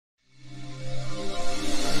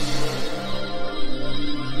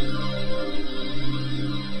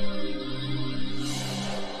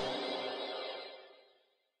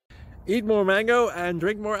eat more mango and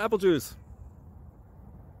drink more apple juice.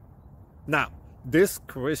 Now, this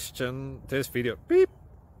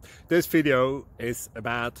video is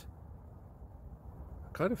about,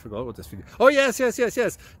 I kind of forgot what this video, oh yes,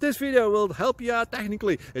 this video will help you out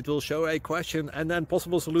technically. It will show a question and then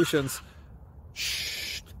possible solutions.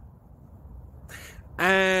 Shh.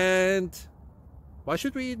 And why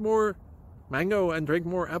should we eat more mango and drink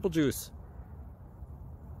more apple juice?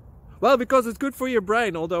 Well, because it's good for your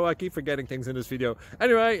brain, although I keep forgetting things in this video.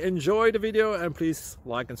 Anyway, enjoy the video and please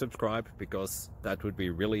like and subscribe, because that would be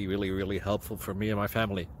really helpful for me and my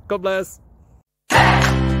family. God bless!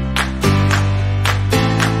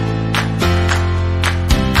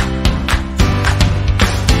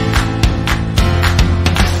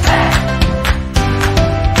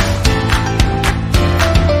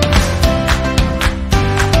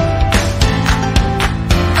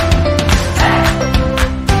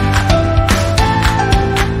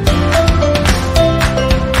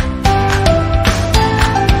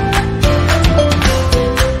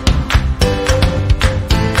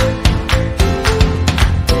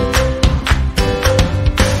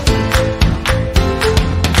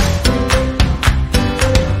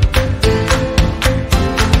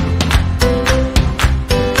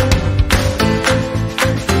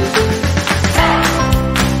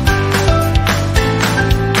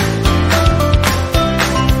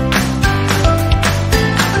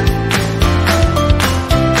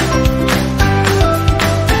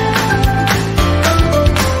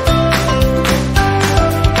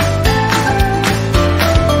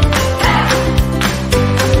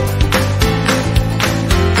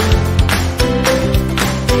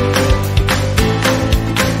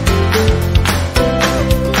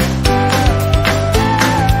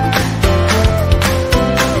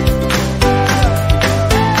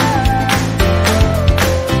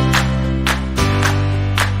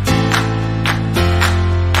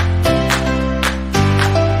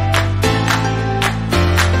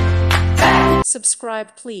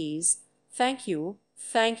 Subscribe, please. Thank you.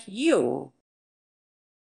 Thank you.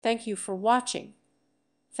 Thank you for watching.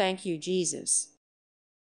 Thank you, Jesus.